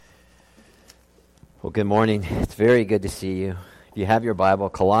Well, good morning. It's very good to see you. If you have your Bible,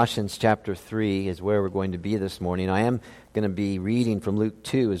 Colossians chapter 3 is where we're going to be this morning. I am going to be reading from Luke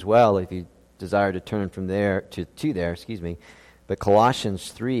 2 as well, if you desire to turn from there to there. But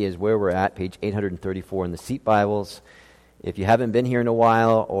Colossians 3 is where we're at, page 834 in the seat Bibles. If you haven't been here in a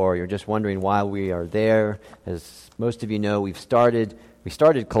while, or you're just wondering why we are there, as most of you know, we started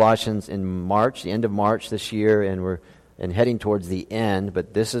Colossians in March, the end of March this year, and we're heading towards the end,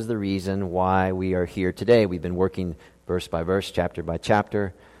 but this is the reason why we are here today. We've been working verse by verse, chapter by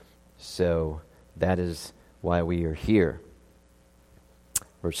chapter, so that is why we are here.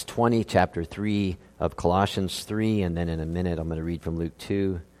 Verse 20, chapter 3 of Colossians 3, and then in a minute I'm going to read from Luke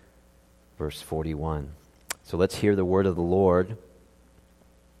 2, verse 41. So let's hear the word of the Lord.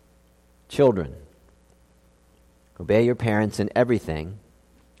 Children, obey your parents in everything,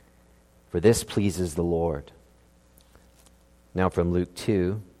 for this pleases the Lord. Now from Luke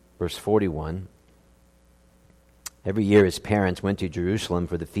 2, verse 41. Every year his parents went to Jerusalem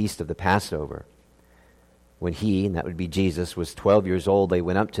for the feast of the Passover. When he, and that would be Jesus, was 12 years old, they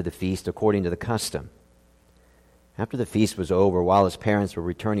went up to the feast according to the custom. After the feast was over, while his parents were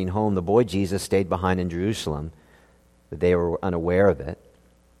returning home, the boy Jesus stayed behind in Jerusalem, but they were unaware of it.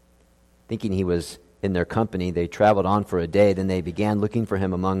 Thinking he was in their company, they traveled on for a day. Then they began looking for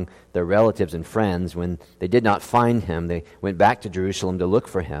him among their relatives and friends. When they did not find him, they went back to Jerusalem to look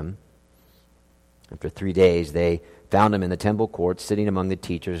for him. After 3 days, they found him in the temple courts, sitting among the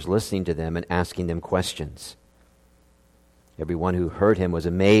teachers, listening to them and asking them questions. Everyone who heard him was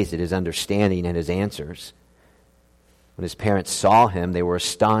amazed at his understanding and his answers. When his parents saw him, they were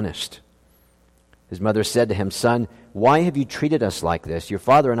astonished. His mother said to him, "Son, why have you treated us like this? Your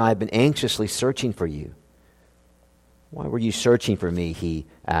father and I have been anxiously searching for you." "Why were you searching for me?" he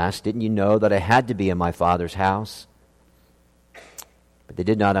asked. "Didn't you know that I had to be in my father's house?" But they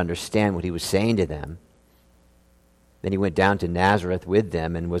did not understand what he was saying to them. Then he went down to Nazareth with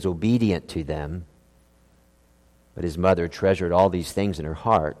them and was obedient to them. But his mother treasured all these things in her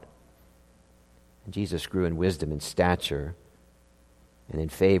heart. And Jesus grew in wisdom and stature and in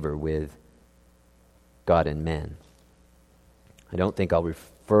favor with God and men. I don't think I'll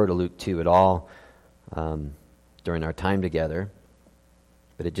refer to Luke 2 at all during our time together,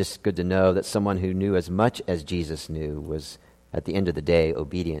 but it's just good to know that someone who knew as much as Jesus knew was, at the end of the day,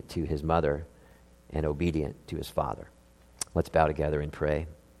 obedient to his mother and obedient to his father. Let's bow together and pray.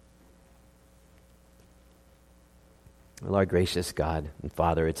 Well, our gracious God and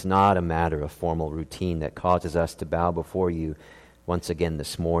Father, it's not a matter of formal routine that causes us to bow before you once again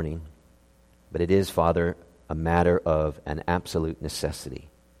this morning. But it is, Father, a matter of an absolute necessity.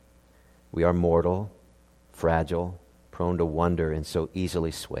 We are mortal, fragile, prone to wonder, and so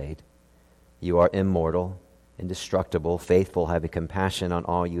easily swayed. You are immortal, indestructible, faithful, having compassion on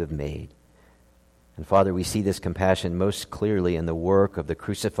all you have made. And Father, we see this compassion most clearly in the work of the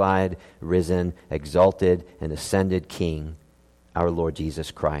crucified, risen, exalted, and ascended King, our Lord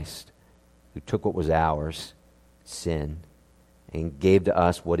Jesus Christ, who took what was ours, sin, and gave to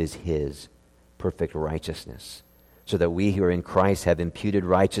us what is his, perfect righteousness, so that we who are in Christ have imputed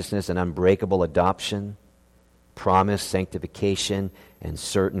righteousness and unbreakable adoption, promised sanctification, and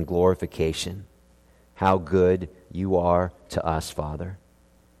certain glorification. How good you are to us, Father.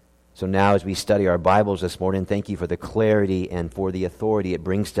 So now as we study our Bibles this morning, thank you for the clarity and for the authority it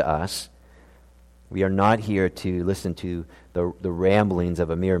brings to us. We are not here to listen to the ramblings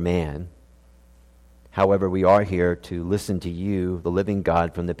of a mere man. However, we are here to listen to you, the living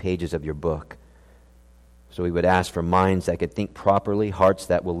God, from the pages of your book. So we would ask for minds that could think properly, hearts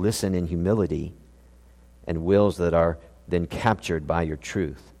that will listen in humility, and wills that are then captured by your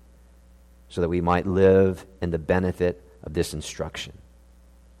truth, so that we might live in the benefit of this instruction.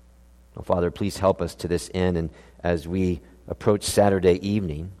 Oh, Father, please help us to this end, and as we approach Saturday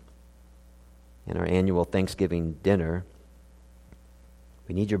evening and our annual Thanksgiving dinner,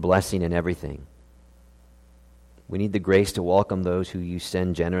 we need your blessing in everything. We need the grace to welcome those who you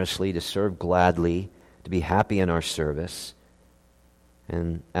send generously, to serve gladly, to be happy in our service.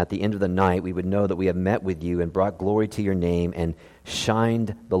 And at the end of the night, we would know that we have met with you and brought glory to your name and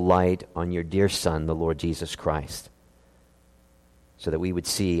shined the light on your dear Son, the Lord Jesus Christ, so that we would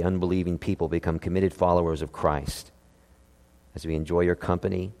see unbelieving people become committed followers of Christ as we enjoy your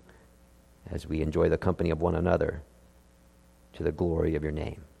company, as we enjoy the company of one another, to the glory of your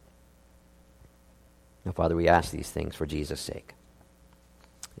name. Now, Father, we ask these things for Jesus' sake.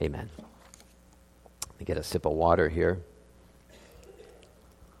 Amen. Let me get a sip of water here.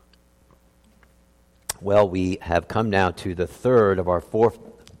 Well, we have come now to the third of our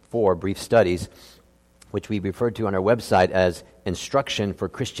four brief studies, which we referred to on our website as Instruction for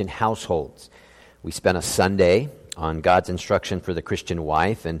Christian Households. We spent a Sunday on God's instruction for the Christian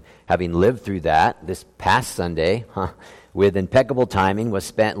wife, and having lived through that, this past Sunday, with impeccable timing, was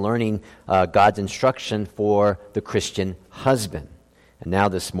spent learning God's instruction for the Christian husband. And now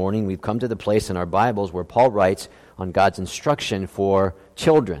this morning, we've come to the place in our Bibles where Paul writes on God's instruction for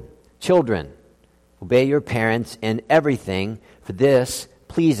children. Children, obey your parents in everything, for this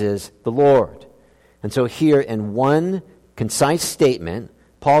pleases the Lord. And so here, in one concise statement,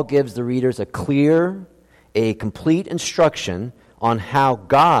 Paul gives the readers a clear, a complete instruction on how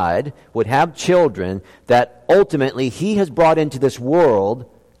God would have children that ultimately he has brought into this world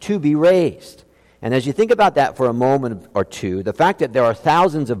to be raised. And as you think about that for a moment or two, the fact that there are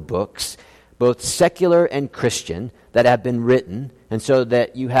thousands of books, both secular and Christian, that have been written, and so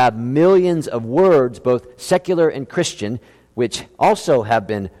that you have millions of words, both secular and Christian, which also have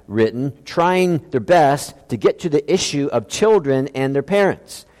been written, trying their best to get to the issue of children and their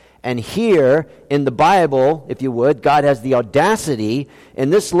parents. And here in the Bible, if you would, God has the audacity in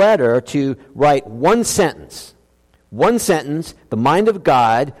this letter to write one sentence, the mind of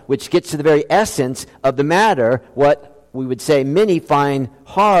God, which gets to the very essence of the matter, what we would say many find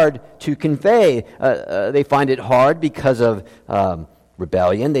hard to convey. They find it hard because of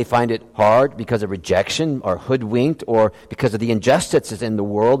rebellion. They find it hard because of rejection or hoodwinked or because of the injustices in the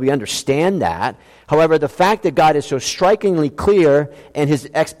world. We understand that. However, the fact that God is so strikingly clear and his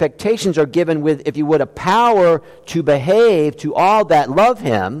expectations are given with, if you would, a power to behave to all that love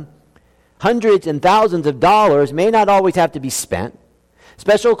him, hundreds and thousands of dollars may not always have to be spent.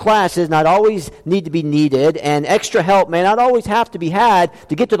 Special classes not always need to be needed, and extra help may not always have to be had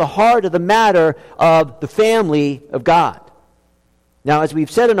to get to the heart of the matter of the family of God. Now, as we've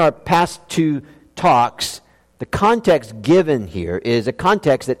said in our past two talks, the context given here is a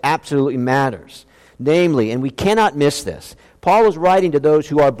context that absolutely matters. Namely, and we cannot miss this, Paul is writing to those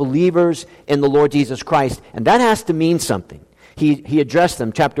who are believers in the Lord Jesus Christ, and that has to mean something. He addressed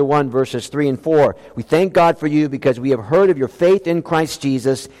them, chapter 1, verses 3 and 4. We thank God for you because we have heard of your faith in Christ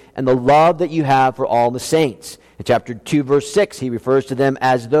Jesus and the love that you have for all the saints. In chapter 2, verse 6, he refers to them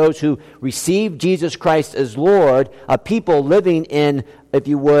as those who received Jesus Christ as Lord, a people living in, if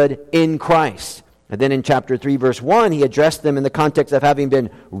you would, in Christ. And then in chapter 3, verse 1, he addressed them in the context of having been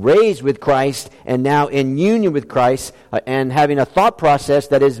raised with Christ and now in union with Christ and having a thought process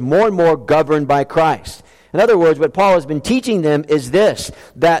that is more and more governed by Christ. In other words, what Paul has been teaching them is this,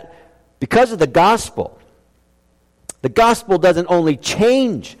 that because of the gospel doesn't only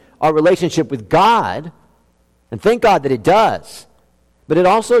change our relationship with God, and thank God that it does, but it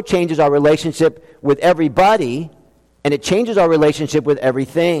also changes our relationship with everybody, and it changes our relationship with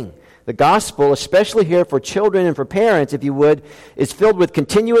everything. The gospel, especially here for children and for parents, if you would, is filled with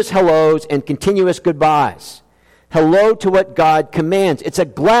continuous hellos and continuous goodbyes. Hello to what God commands. It's a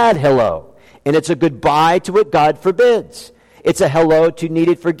glad hello. And it's a goodbye to what God forbids. It's a hello to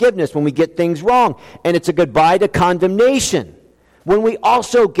needed forgiveness when we get things wrong. And it's a goodbye to condemnation when we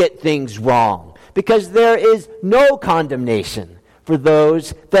also get things wrong. Because there is no condemnation for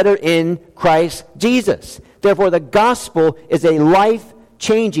those that are in Christ Jesus. Therefore, the gospel is a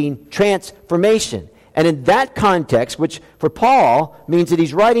life-changing transformation. And in that context, which for Paul means that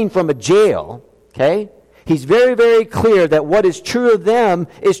he's writing from a jail, okay, he's very, very clear that what is true of them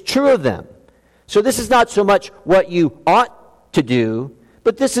is true of them. So this is not so much what you ought to do,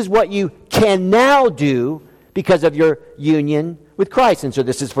 but this is what you can now do because of your union with Christ. And so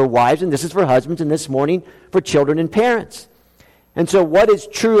this is for wives, and this is for husbands, and this morning for children and parents. And so what is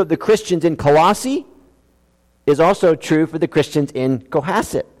true of the Christians in Colossae is also true for the Christians in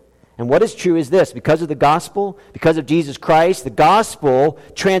Cohasset. And what is true is this: because of the gospel, because of Jesus Christ, the gospel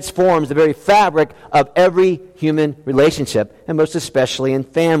transforms the very fabric of every human relationship, and most especially in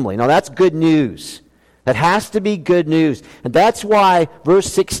family. Now that's good news. That has to be good news. And that's why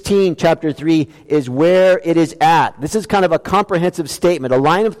verse 16, chapter 3, is where it is at. This is kind of a comprehensive statement, a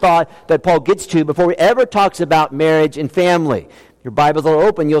line of thought that Paul gets to before he ever talks about marriage and family. Your Bibles are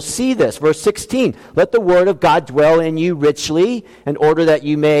open, you'll see this. Verse 16, let the word of God dwell in you richly, in order that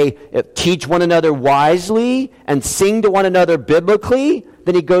you may teach one another wisely and sing to one another biblically.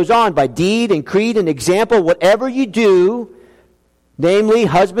 Then he goes on, by deed and creed and example, whatever you do, namely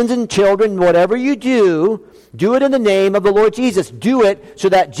husbands and children, whatever you do it in the name of the Lord Jesus. Do it so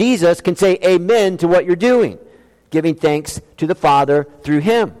that Jesus can say amen to what you're doing, giving thanks to the Father through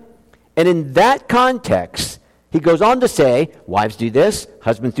him. And in that context, he goes on to say, wives do this,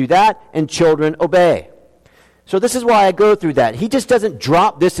 husbands do that, and children obey. So this is why I go through that. He just doesn't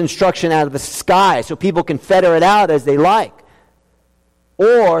drop this instruction out of the sky so people can fetter it out as they like.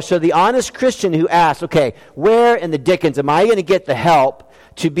 Or so the honest Christian who asks, okay, where in the dickens am I going to get the help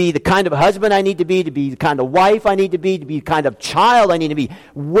to be the kind of husband I need to be the kind of wife I need to be the kind of child I need to be.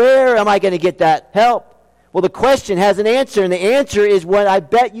 Where am I going to get that help? Well, the question has an answer, and the answer is what I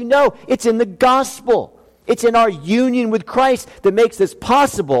bet you know. It's in the gospel. It's in our union with Christ that makes this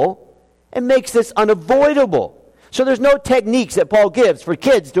possible and makes this unavoidable. So there's no techniques that Paul gives for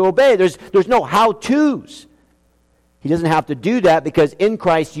kids to obey. There's no how-tos. He doesn't have to do that because in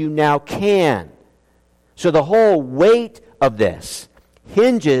Christ you now can. So the whole weight of this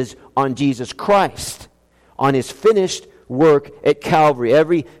hinges on Jesus Christ, on his finished work at Calvary.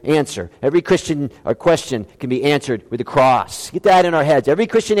 Every answer, every Christian or question can be answered with the cross. Get that in our heads. Every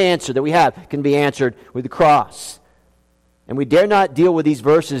Christian answer that we have can be answered with the cross. And we dare not deal with these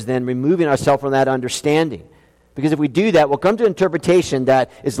verses then removing ourselves from that understanding. Because if we do that, we'll come to an interpretation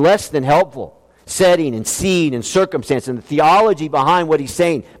that is less than helpful. Setting and scene and circumstance and the theology behind what he's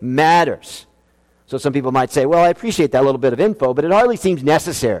saying matters. So some people might say, well, I appreciate that little bit of info, but it hardly seems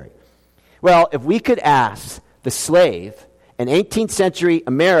necessary. Well, if we could ask the slave in 18th century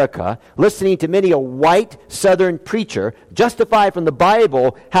America, listening to many a white Southern preacher justify from the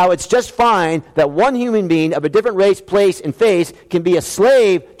Bible how it's just fine that one human being of a different race, place, and face can be a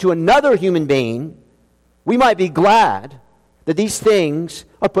slave to another human being, we might be glad that these things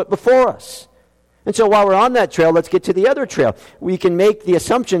are put before us. And so while we're on that trail, let's get to the other trail. We can make the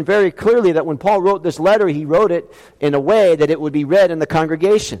assumption very clearly that when Paul wrote this letter, he wrote it in a way that it would be read in the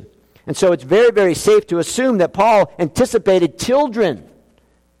congregation. And so it's very, very safe to assume that Paul anticipated children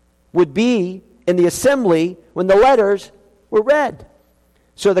would be in the assembly when the letters were read.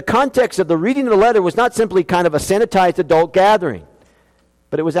 So the context of the reading of the letter was not simply kind of a sanitized adult gathering,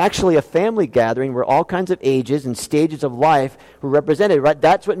 but it was actually a family gathering where all kinds of ages and stages of life were represented. Right?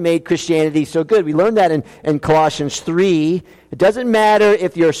 That's what made Christianity so good. We learned that in Colossians 3. It doesn't matter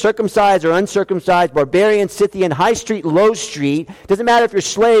if you're circumcised or uncircumcised, barbarian, Scythian, high street, low street. It doesn't matter if you're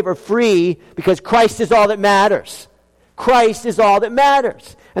slave or free, because Christ is all that matters. Christ is all that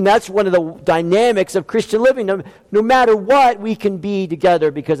matters. And that's one of the dynamics of Christian living. No matter what, we can be together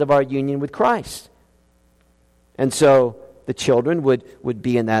because of our union with Christ. And so the children would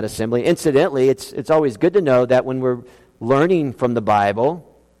be in that assembly. Incidentally, it's always good to know that when we're learning from the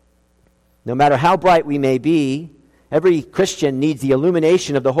Bible, no matter how bright we may be, every Christian needs the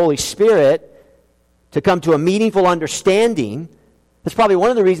illumination of the Holy Spirit to come to a meaningful understanding. That's probably one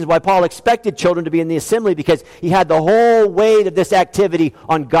of the reasons why Paul expected children to be in the assembly, because he had the whole weight of this activity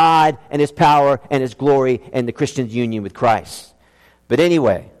on God and his power and his glory and the Christian's union with Christ. But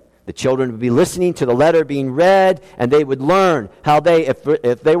anyway, the children would be listening to the letter being read, and they would learn how they,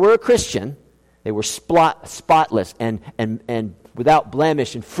 if they were a Christian, they were spotless and without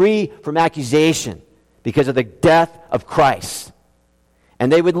blemish and free from accusation because of the death of Christ.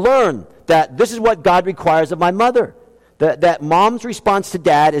 And they would learn that this is what God requires of my mother. That mom's response to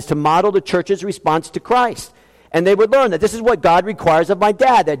dad is to model the church's response to Christ. And they would learn that this is what God requires of my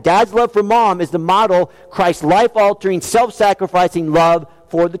dad. That dad's love for mom is to model Christ's life-altering, self-sacrificing love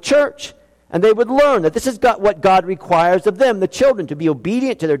for the church. And they would learn that this is what God requires of them, the children, to be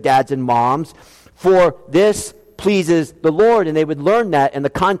obedient to their dads and moms, for this pleases the Lord. And they would learn that in the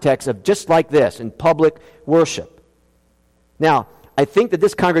context of just like this, in public worship. Now, I think that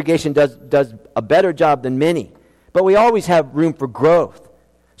this congregation does a better job than many, but we always have room for growth.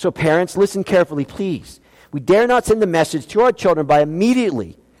 So parents, listen carefully, please. We dare not send the message to our children by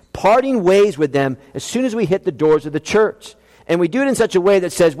immediately parting ways with them as soon as we hit the doors of the church. And we do it in such a way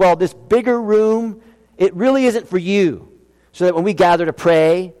that says, well, this bigger room, it really isn't for you. So that when we gather to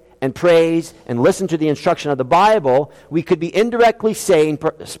pray and praise and listen to the instruction of the Bible, we could be indirectly saying,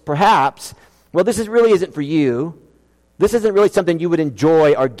 perhaps, well, this really isn't for you. This isn't really something you would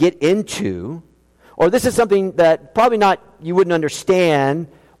enjoy or get into. Or this is something that probably not you wouldn't understand.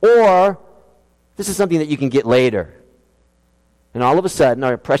 Or this is something that you can get later. And all of a sudden,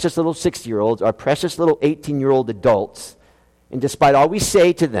 our precious little 6-year-olds, our precious little 18-year-old adults, and despite all we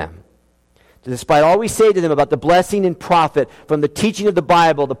say to them, about the blessing and profit from the teaching of the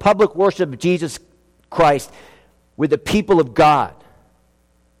Bible, the public worship of Jesus Christ with the people of God,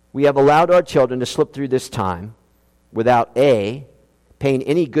 we have allowed our children to slip through this time without paying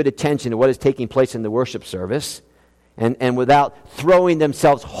any good attention to what is taking place in the worship service, and without throwing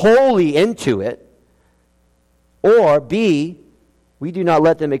themselves wholly into it, or B, we do not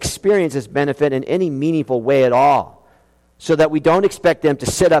let them experience this benefit in any meaningful way at all, so that we don't expect them to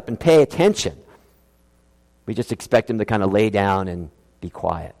sit up and pay attention. We just expect them to kind of lay down and be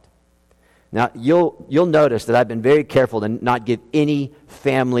quiet. Now, you'll notice that I've been very careful to not give any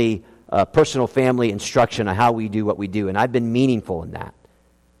personal family instruction on how we do what we do, and I've been meaningful in that.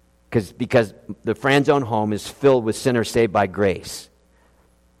 Because the Franzone home is filled with sinners saved by grace.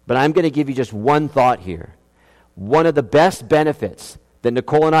 But I'm going to give you just one thought here. One of the best benefits that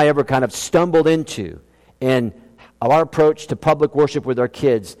Nicole and I ever kind of stumbled into in our approach to public worship with our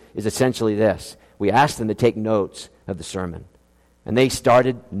kids is essentially this. We asked them to take notes of the sermon. And they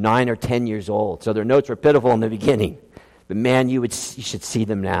started 9 or 10 years old. So their notes were pitiful in the beginning. But man, you should see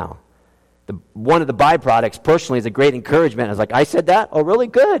them now. One of the byproducts, personally, is a great encouragement. I was like, I said that? Oh, really?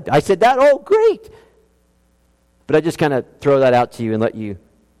 Good. I said that? Oh, great. But I just kind of throw that out to you and let you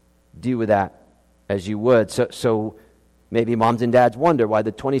do with that as you would. So maybe moms and dads wonder why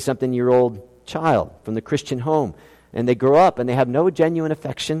the 20-something-year-old child from the Christian home, and they grow up and they have no genuine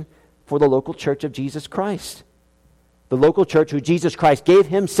affection for the local church of Jesus Christ. The local church who Jesus Christ gave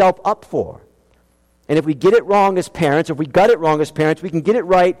himself up for. And if we get it wrong as parents, or if we got it wrong as parents, we can get it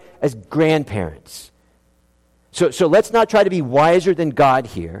right as grandparents. So let's not try to be wiser than God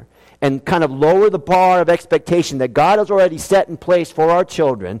here and kind of lower the bar of expectation that God has already set in place for our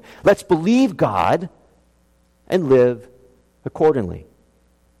children. Let's believe God and live accordingly.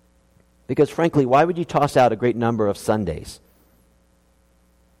 Because frankly, why would you toss out a great number of Sundays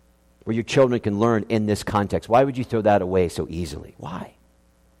where your children can learn in this context? Why would you throw that away so easily? Why?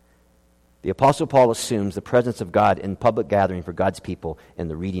 The Apostle Paul assumes the presence of God in public gathering for God's people in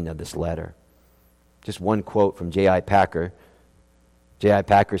the reading of this letter. Just one quote from J.I. Packer. J.I.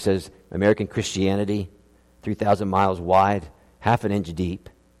 Packer says, American Christianity, 3,000 miles wide, half an inch deep.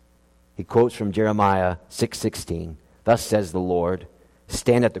 He quotes from Jeremiah 6:16, "Thus says the Lord,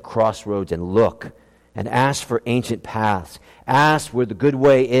 stand at the crossroads and look, and ask for ancient paths. Ask where the good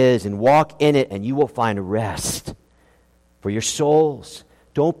way is, and walk in it, and you will find rest for your souls."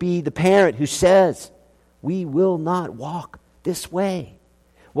 Don't be the parent who says, we will not walk this way.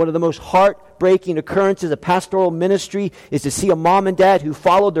 One of the most heartbreaking occurrences of pastoral ministry is to see a mom and dad who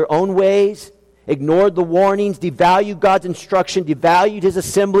followed their own ways, ignored the warnings, devalued God's instruction, devalued his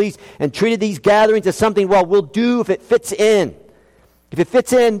assemblies, and treated these gatherings as something, well, we'll do if it fits in. If it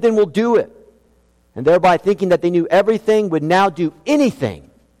fits in, then we'll do it. And thereby thinking that they knew everything, would now do anything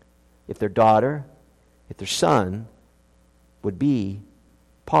if their daughter, if their son would be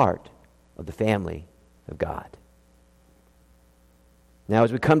part of the family of God. Now,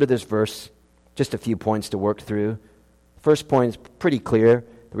 as we come to this verse, just a few points to work through. The first point is pretty clear,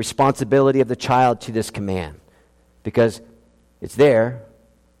 the responsibility of the child to this command. Because it's there,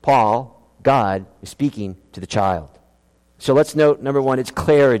 Paul, God, is speaking to the child. So let's note, number one, it's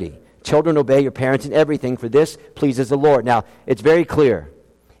clarity. Children, obey your parents in everything, for this pleases the Lord. Now, it's very clear.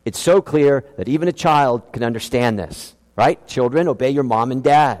 It's so clear that even a child can understand this. Right? Children, obey your mom and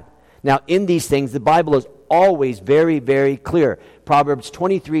dad. Now, in these things, the Bible is always very, very clear. Proverbs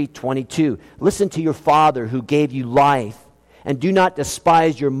 23:22. Listen to your father who gave you life, and do not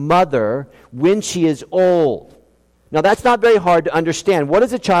despise your mother when she is old. Now, that's not very hard to understand. What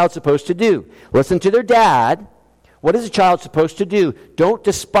is a child supposed to do? Listen to their dad. What is a child supposed to do? Don't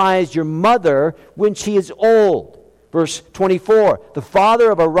despise your mother when she is old. Verse 24. The father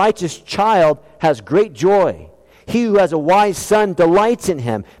of a righteous child has great joy. He who has a wise son delights in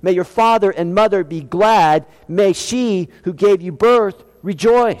him. May your father and mother be glad. May she who gave you birth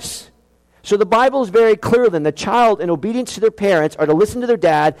rejoice. So the Bible is very clear then. The child, in obedience to their parents, are to listen to their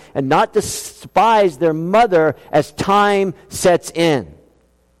dad and not despise their mother as time sets in.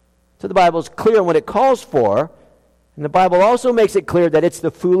 So the Bible is clear on what it calls for. And the Bible also makes it clear that it's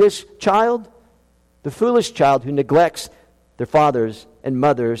the foolish child who neglects their father's and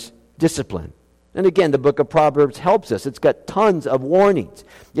mother's discipline. And again, the book of Proverbs helps us. It's got tons of warnings.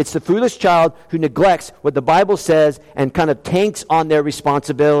 It's the foolish child who neglects what the Bible says and kind of tanks on their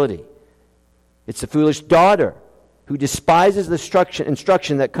responsibility. It's the foolish daughter who despises the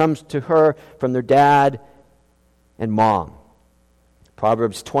instruction that comes to her from their dad and mom.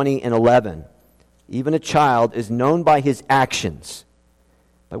 Proverbs 20:11. Even a child is known by his actions,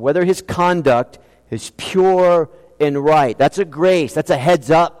 by whether his conduct is pure and right. That's a grace. That's a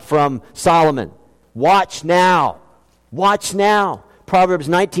heads up from Solomon. Watch now. Watch now. Proverbs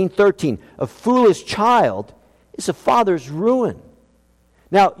 19:13. A foolish child is a father's ruin.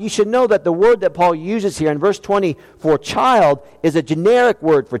 Now, you should know that the word that Paul uses here in verse 20 for child is a generic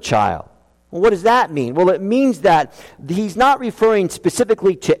word for child. Well, what does that mean? Well, it means that he's not referring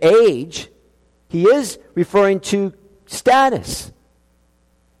specifically to age. He is referring to status.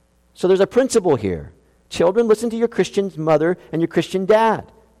 So there's a principle here. Children, listen to your Christian mother and your Christian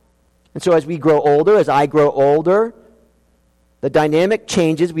dad. And so as we grow older, as I grow older, the dynamic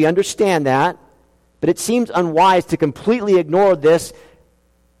changes. We understand that. But it seems unwise to completely ignore this.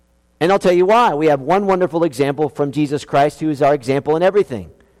 And I'll tell you why. We have one wonderful example from Jesus Christ, who is our example in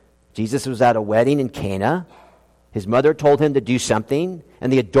everything. Jesus was at a wedding in Cana. His mother told him to do something,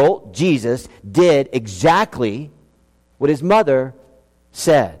 and the adult Jesus did exactly what his mother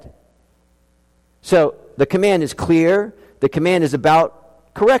said. So the command is clear. The command is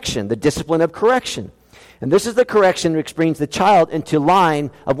about correction, the discipline of correction. And this is the correction which brings the child into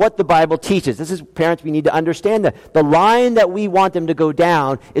line of what the Bible teaches. This is, parents, we need to understand that the line that we want them to go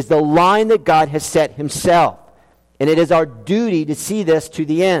down is the line that God has set himself. And it is our duty to see this to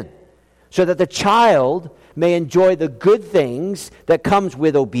the end, so that the child may enjoy the good things that comes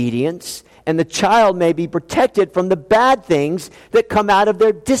with obedience, and the child may be protected from the bad things that come out of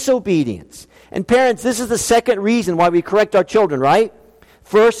their disobedience. And parents, this is the second reason why we correct our children, right?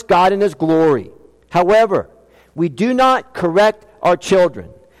 First, God in his glory. However, we do not correct our children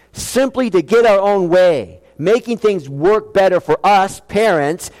simply to get our own way, making things work better for us,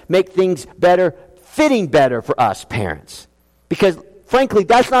 parents, make things better, fitting better for us, parents. Because, frankly,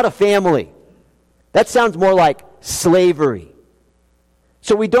 that's not a family. That sounds more like slavery.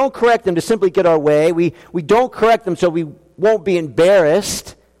 So we don't correct them to simply get our way. We don't correct them so we won't be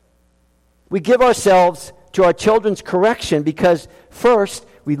embarrassed. We give ourselves to our children's correction because, first,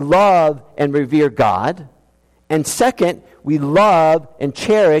 we love and revere God. And second, we love and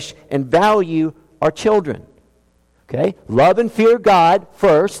cherish and value our children. Okay? Love and fear God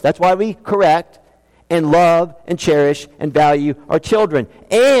first. That's why we correct. And love and cherish and value our children.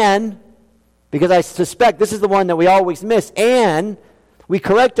 And, because I suspect this is the one that we always miss, and we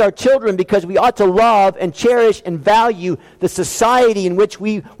correct our children because we ought to love and cherish and value the society in which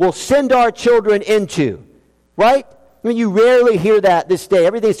we will send our children into. Right? I mean, you rarely hear that this day.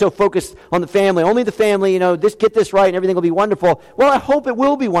 Everything's so focused on the family. Only the family, get this right and everything will be wonderful. Well, I hope it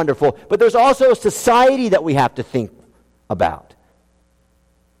will be wonderful. But there's also a society that we have to think about.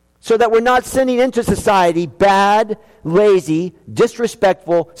 So that we're not sending into society bad, lazy,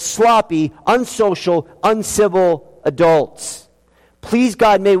 disrespectful, sloppy, unsocial, uncivil adults. Please,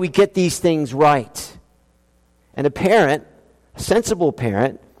 God, may we get these things right. And a parent, a sensible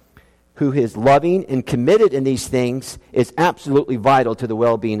parent, who is loving and committed in these things is absolutely vital to the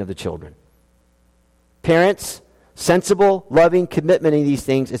well-being of the children. Parents, sensible, loving commitment in these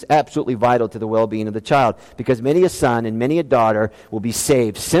things is absolutely vital to the well-being of the child, because many a son and many a daughter will be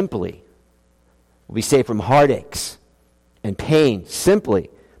saved from heartaches and pain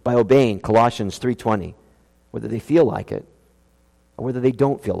simply by obeying Colossians 3:20, whether they feel like it or whether they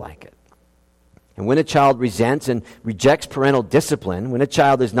don't feel like it. And when a child resents and rejects parental discipline, when a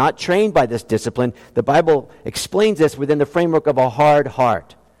child is not trained by this discipline, the Bible explains this within the framework of a hard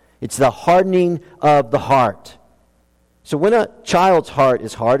heart. It's the hardening of the heart. So when a child's heart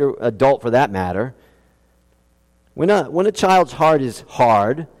is hard, or adult for that matter, when a child's heart is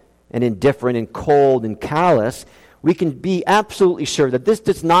hard and indifferent and cold and callous, we can be absolutely sure that this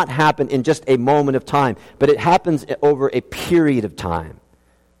does not happen in just a moment of time, but it happens over a period of time.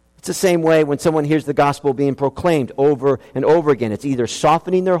 It's the same way when someone hears the gospel being proclaimed over and over again. It's either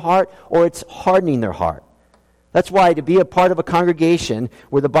softening their heart or it's hardening their heart. That's why to be a part of a congregation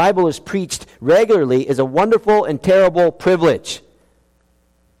where the Bible is preached regularly is a wonderful and terrible privilege.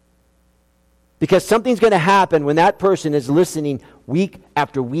 Because something's going to happen when that person is listening week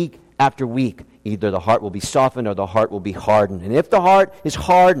after week after week. Either the heart will be softened or the heart will be hardened. And if the heart is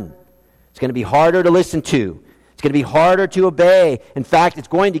hardened, it's going to be harder to listen to. It's going to be harder to obey. In fact, it's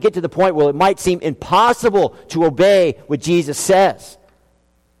going to get to the point where it might seem impossible to obey what Jesus says.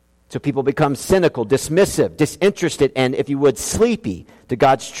 So people become cynical, dismissive, disinterested, and, if you would, sleepy to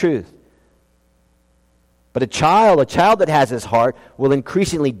God's truth. But a child that has his heart will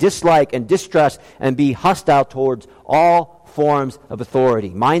increasingly dislike and distrust and be hostile towards all forms of authority.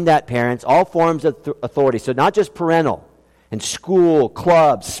 Mind that, parents, all forms of authority. So not just parental. In school,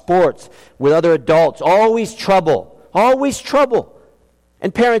 clubs, sports, with other adults, always trouble. Always trouble.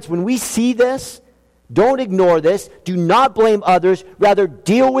 And parents, when we see this, don't ignore this. Do not blame others. Rather,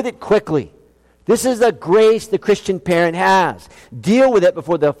 deal with it quickly. This is the grace the Christian parent has. Deal with it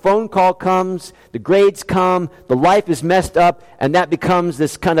before the phone call comes, the grades come, the life is messed up, and that becomes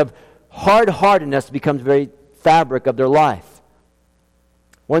this kind of hard-heartedness becomes very fabric of their life.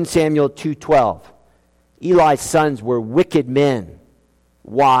 1 Samuel 2:12. Eli's sons were wicked men.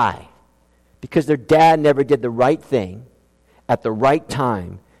 Why? Because their dad never did the right thing at the right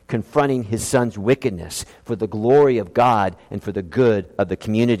time, confronting his son's wickedness for the glory of God and for the good of the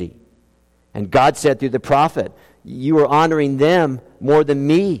community. And God said through the prophet, you are honoring them more than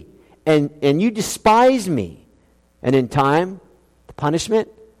me, and you despise me. And in time, the punishment,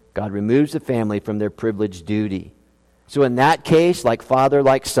 God removes the family from their privileged duty. So in that case, like father,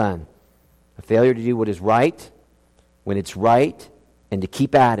 like son, a failure to do what is right when it's right, and to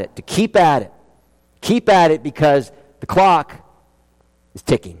keep at it. Keep at it because the clock is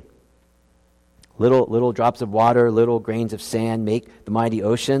ticking. Little drops of water, little grains of sand make the mighty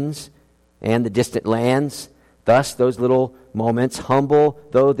oceans and the distant lands. Thus, those little moments, humble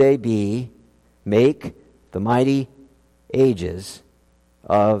though they be, make the mighty ages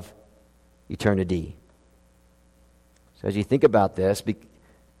of eternity. So as you think about this,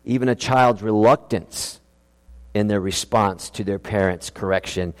 even a child's reluctance in their response to their parents'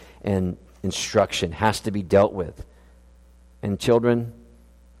 correction and instruction has to be dealt with. And children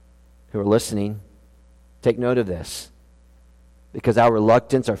who are listening, take note of this. Because our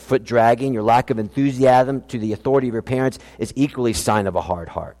reluctance, our foot dragging, your lack of enthusiasm to the authority of your parents is equally a sign of a hard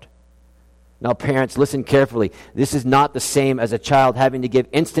heart. Now, parents, listen carefully. This is not the same as a child having to give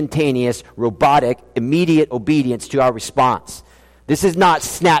instantaneous, robotic, immediate obedience to our response. This is not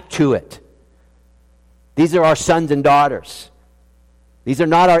snap to it. These are our sons and daughters. These are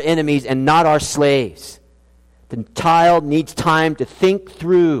not our enemies and not our slaves. The child needs time to think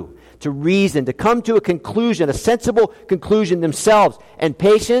through, to reason, to come to a conclusion, a sensible conclusion themselves. And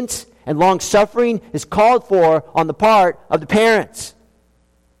patience and long-suffering is called for on the part of the parents.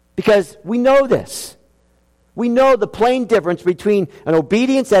 Because we know this. We know the plain difference between an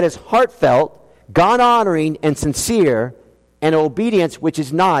obedience that is heartfelt, God-honoring, and sincere, and an obedience which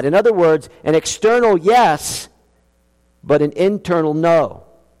is not. In other words, an external yes, but an internal no.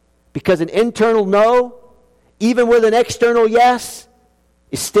 Because an internal no, even with an external yes,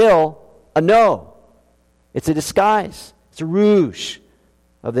 is still a no. It's a disguise. It's a rouge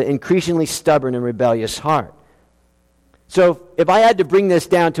of the increasingly stubborn and rebellious heart. So if I had to bring this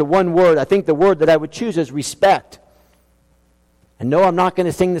down to one word, I think the word that I would choose is respect. And no, I'm not going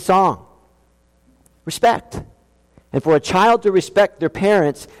to sing the song. Respect. And for a child to respect their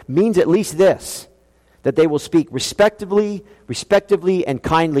parents means at least this, that they will speak respectively, and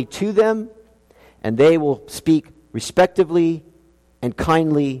kindly to them, and they will speak respectively and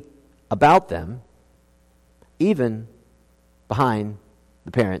kindly about them, even behind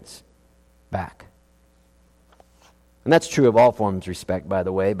the parents' back. And that's true of all forms of respect, by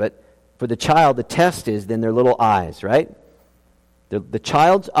the way, but for the child, the test is then their little eyes, right? The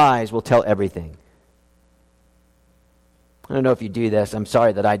child's eyes will tell everything. I don't know if you do this. I'm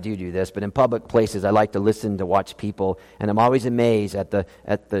sorry that I do this, but in public places, I like to listen to watch people, and I'm always amazed at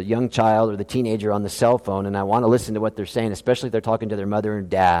the young child or the teenager on the cell phone, and I want to listen to what they're saying, especially if they're talking to their mother and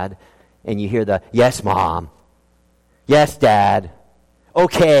dad, and you hear the, yes, Mom. Yes, Dad.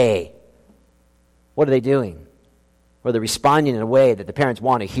 Okay. What are they doing? Or they're responding in a way that the parents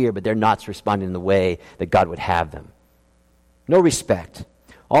want to hear, but they're not responding in the way that God would have them. No respect.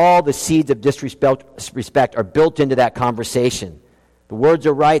 All the seeds of disrespect are built into that conversation. The words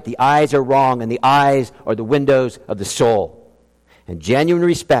are right, the eyes are wrong, and the eyes are the windows of the soul. And genuine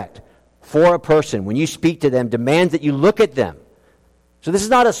respect for a person, when you speak to them, demands that you look at them. So this is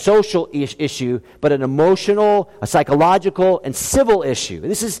not a social issue, but an emotional, a psychological, and civil issue.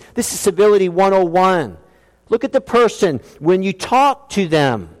 This is civility 101. Look at the person when you talk to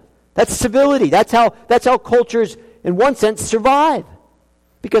them. That's civility. That's how cultures, in one sense, survive.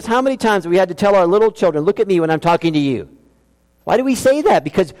 Because how many times have we had to tell our little children, look at me when I'm talking to you? Why do we say that?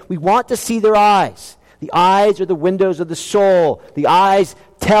 Because we want to see their eyes. The eyes are the windows of the soul. The eyes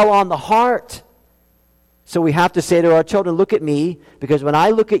tell on the heart. So we have to say to our children, look at me, because when I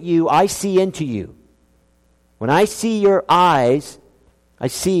look at you, I see into you. When I see your eyes, I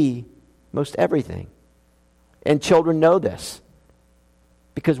see most everything. And children know this.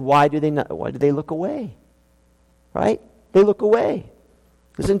 Because why do they look away? Right? They look away.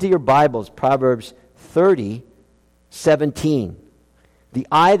 Listen to your Bibles, Proverbs 30:17. The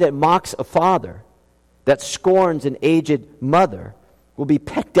eye that mocks a father, that scorns an aged mother, will be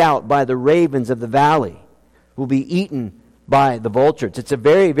pecked out by the ravens of the valley, will be eaten by the vultures. It's a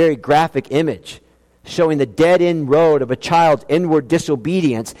very, very graphic image showing the dead-end road of a child's inward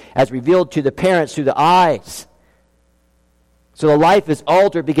disobedience as revealed to the parents through the eyes. So the life is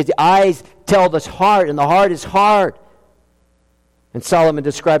altered because the eyes tell the heart, and the heart is hard. And Solomon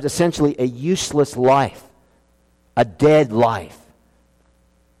describes essentially a useless life, a dead life.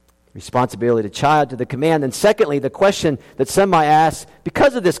 Responsibility to child, to the command. And secondly, the question that some might ask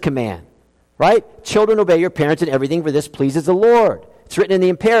because of this command, right? Children, obey your parents in everything, for this pleases the Lord. It's written in the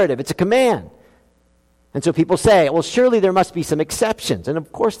imperative. It's a command. And so people say, well, surely there must be some exceptions. And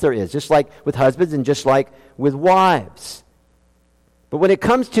of course there is, just like with husbands and just like with wives. But when it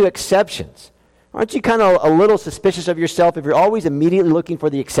comes to exceptions, aren't you kind of a little suspicious of yourself if you're always immediately looking for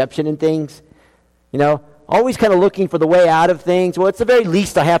the exception in things? You know, always kind of looking for the way out of things. Well, it's the very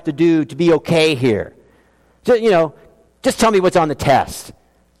least I have to do to be okay here. Just tell me what's on the test.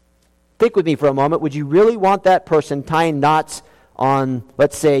 Think with me for a moment. Would you really want that person tying knots on,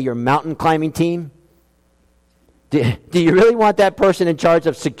 let's say, your mountain climbing team? Do you really want that person in charge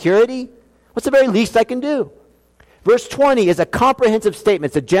of security? What's the very least I can do? Verse 20 is a comprehensive statement.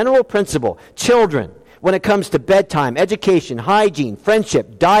 It's a general principle. Children, when it comes to bedtime, education, hygiene,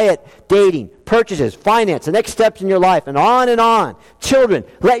 friendship, diet, dating, purchases, finance, the next steps in your life, and on and on. Children,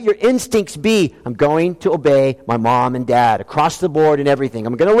 let your instincts be, I'm going to obey my mom and dad across the board and everything.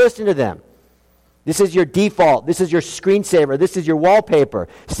 I'm going to listen to them. This is your default. This is your screensaver. This is your wallpaper.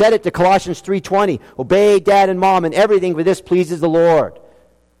 Set it to Colossians 3:20. Obey dad and mom in everything, for this pleases the Lord.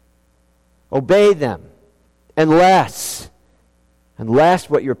 Obey them. Unless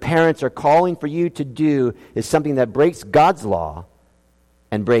what your parents are calling for you to do is something that breaks God's law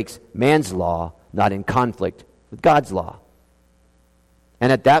and breaks man's law, not in conflict with God's law.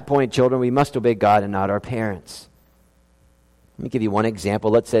 And at that point, children, we must obey God and not our parents. Let me give you one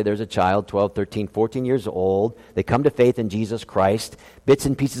example. Let's say there's a child, 12, 13, 14 years old. They come to faith in Jesus Christ. Bits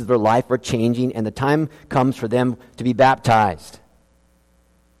and pieces of their life are changing, and the time comes for them to be baptized.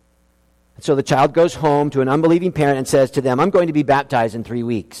 So the child goes home to an unbelieving parent and says to them, I'm going to be baptized in 3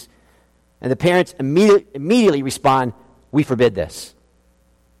 weeks. And the parents immediately respond, we forbid this.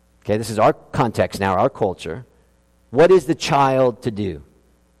 Okay, this is our context now, our culture. What is the child to do?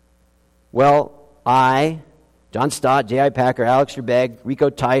 Well, John Stott, J.I. Packer, Alex Trebek, Rico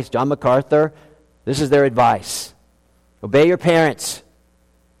Tice, John MacArthur, this is their advice. Obey your parents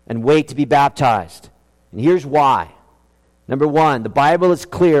and wait to be baptized. And here's why. Number 1, the Bible is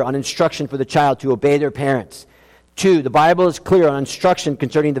clear on instruction for the child to obey their parents. 2, the Bible is clear on instruction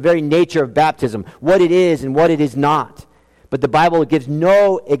concerning the very nature of baptism, what it is and what it is not. But the Bible gives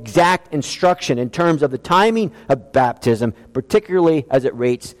no exact instruction in terms of the timing of baptism, particularly as it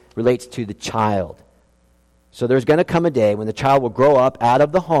relates to the child. So there's going to come a day when the child will grow up out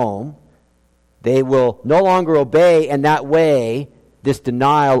of the home. They will no longer obey in that way this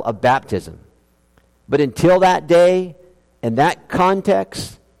denial of baptism. But until that day, in that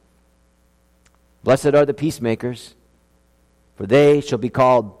context, blessed are the peacemakers, for they shall be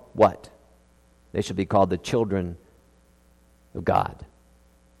called what? They shall be called the children of God.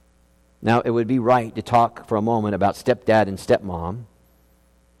 Now, it would be right to talk for a moment about stepdad and stepmom.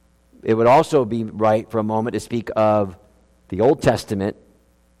 It would also be right for a moment to speak of the Old Testament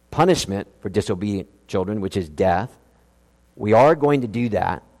punishment for disobedient children, which is death. We are going to do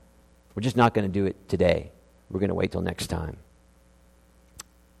that. We're just not going to do it today. We're going to wait till next time.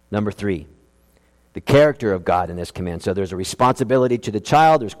 Number 3, the character of God in this command. So there's a responsibility to the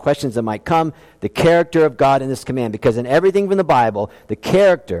child. There's questions that might come. The character of God in this command. Because in everything from the Bible, the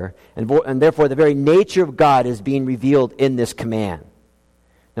character and therefore the very nature of God is being revealed in this command.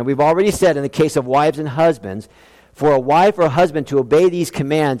 Now we've already said in the case of wives and husbands, for a wife or a husband to obey these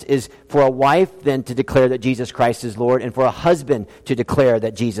commands is for a wife then to declare that Jesus Christ is Lord, and for a husband to declare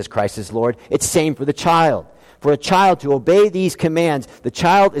that Jesus Christ is Lord. It's same for the child. For a child to obey these commands, the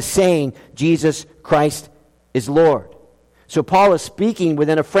child is saying Jesus Christ is Lord. So Paul is speaking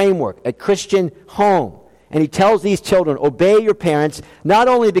within a framework, a Christian home. And he tells these children, obey your parents, not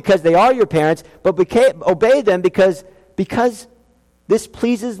only because they are your parents, but obey them because this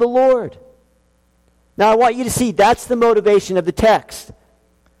pleases the Lord. Now I want you to see that's the motivation of the text.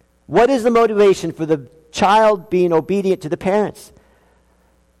 What is the motivation for the child being obedient to the parents?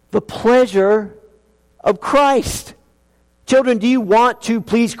 The pleasure of Christ. Children, do you want to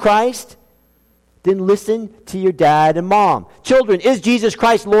please Christ? Then listen to your dad and mom. Children, is Jesus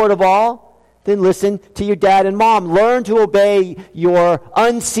Christ Lord of all? Then listen to your dad and mom. Learn to obey your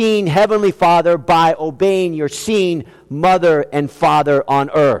unseen heavenly Father by obeying your seen mother and father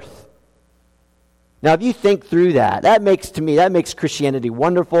on earth. Now, if you think through that makes Christianity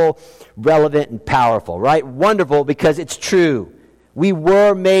wonderful, relevant, and powerful, right? Wonderful because it's true. We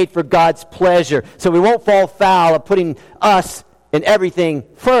were made for God's pleasure, so we won't fall foul of putting us and everything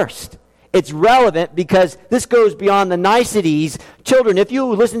first. It's relevant because this goes beyond the niceties. Children, if you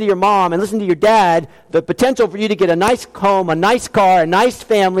listen to your mom and listen to your dad, the potential for you to get a nice home, a nice car, a nice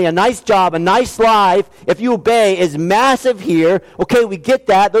family, a nice job, a nice life, if you obey, is massive here. Okay, we get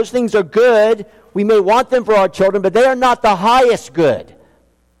that. Those things are good. We may want them for our children, but they are not the highest good.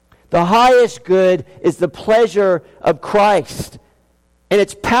 The highest good is the pleasure of Christ. And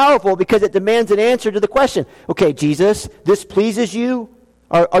it's powerful because it demands an answer to the question. Okay, Jesus, this pleases you?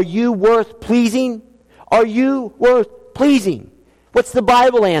 Are you worth pleasing? Are you worth pleasing? What's the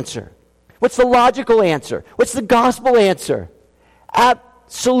Bible answer? What's the logical answer? What's the gospel answer?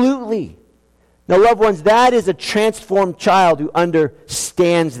 Absolutely. Now, loved ones, that is a transformed child who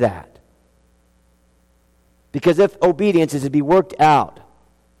understands that. Because if obedience is to be worked out,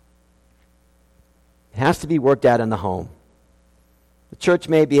 It has to be worked out in the home. The church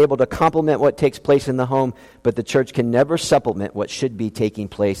may be able to complement what takes place in the home, but the church can never supplement what should be taking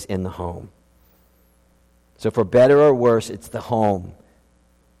place in the home. So for better or worse, it's the home.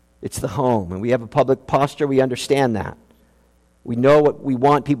 It's the home. And we have a public posture. We understand that. We know what we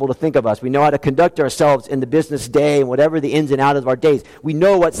want people to think of us. We know how to conduct ourselves in the business day and whatever the ins and outs of our days. We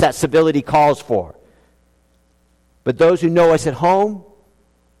know what that civility calls for. But those who know us at home,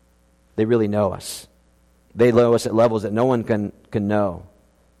 they really know us. They know us at levels that no one can know.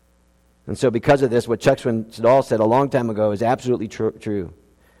 And so because of this, what Chuck Swindoll said a long time ago is absolutely true.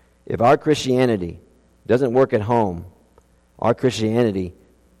 If our Christianity doesn't work at home, our Christianity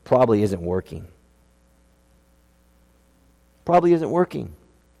probably isn't working. Probably isn't working.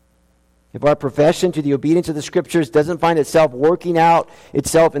 If our profession to the obedience of the Scriptures doesn't find itself working out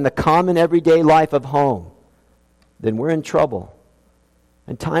itself in the common everyday life of home, then we're in trouble.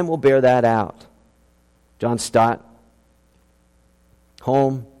 And time will bear that out. John Stott,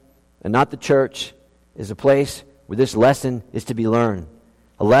 home and not the church is a place where this lesson is to be learned.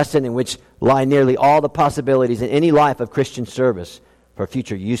 A lesson in which lie nearly all the possibilities in any life of Christian service for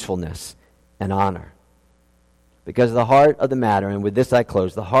future usefulness and honor. Because the heart of the matter, and with this I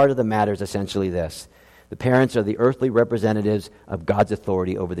close, the heart of the matter is essentially this. The parents are the earthly representatives of God's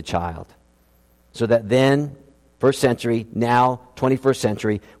authority over the child. So that then, first century, now 21st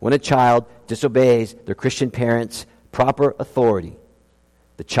century, when a child disobeys their Christian parents' proper authority,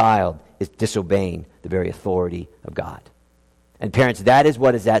 the child is disobeying the very authority of God. And parents, that is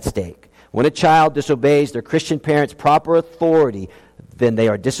what is at stake. When a child disobeys their Christian parents' proper authority, then they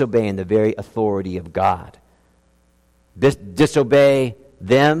are disobeying the very authority of God. Disobey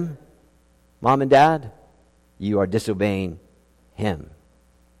them, mom and dad, you are disobeying Him,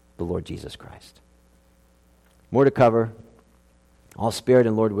 the Lord Jesus Christ. More to cover. All Spirit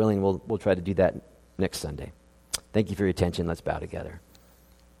and Lord willing, we'll try to do that next Sunday. Thank you for your attention. Let's bow together.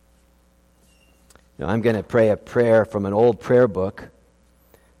 Now, I'm going to pray a prayer from an old prayer book.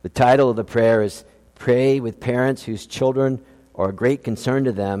 The title of the prayer is Pray with Parents Whose Children Are a Great Concern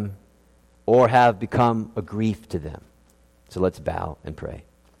to Them or Have Become a Grief to Them. So let's bow and pray.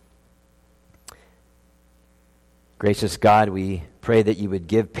 Gracious God, we pray that you would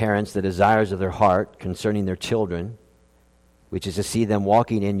give parents the desires of their heart concerning their children, which is to see them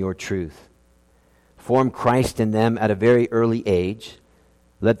walking in your truth. Form Christ in them at a very early age.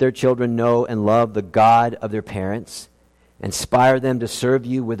 Let their children know and love the God of their parents. Inspire them to serve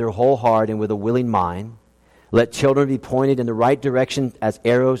you with their whole heart and with a willing mind. Let children be pointed in the right direction as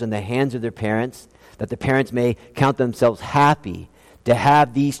arrows in the hands of their parents, that the parents may count themselves happy to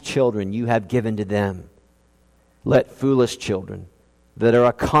have these children you have given to them. Let foolish children that are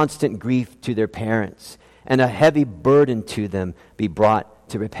a constant grief to their parents and a heavy burden to them be brought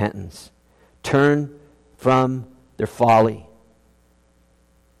to repentance. Turn from their folly.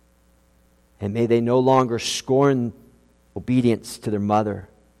 And may they no longer scorn obedience to their mother,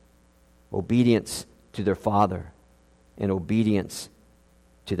 obedience to their father, and obedience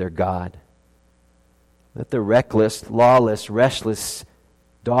to their God. Let the reckless, lawless, restless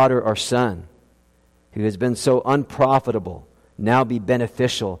daughter or son who has been so unprofitable now be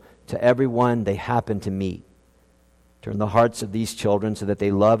beneficial to everyone they happen to meet. Turn the hearts of these children so that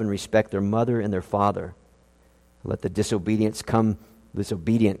they love and respect their mother and their father. Let the disobedient come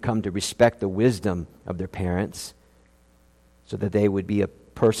to respect the wisdom of their parents so that they would be a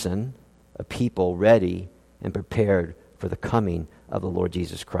people ready and prepared for the coming of the Lord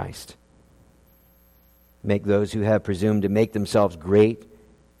Jesus Christ. Make those who have presumed to make themselves great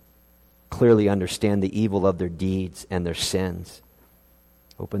clearly understand the evil of their deeds and their sins.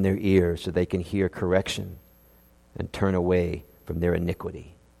 Open their ears so they can hear correction and turn away from their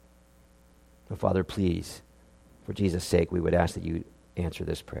iniquity. So, Father, please, for Jesus' sake, we would ask that you answer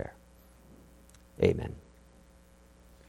this prayer. Amen.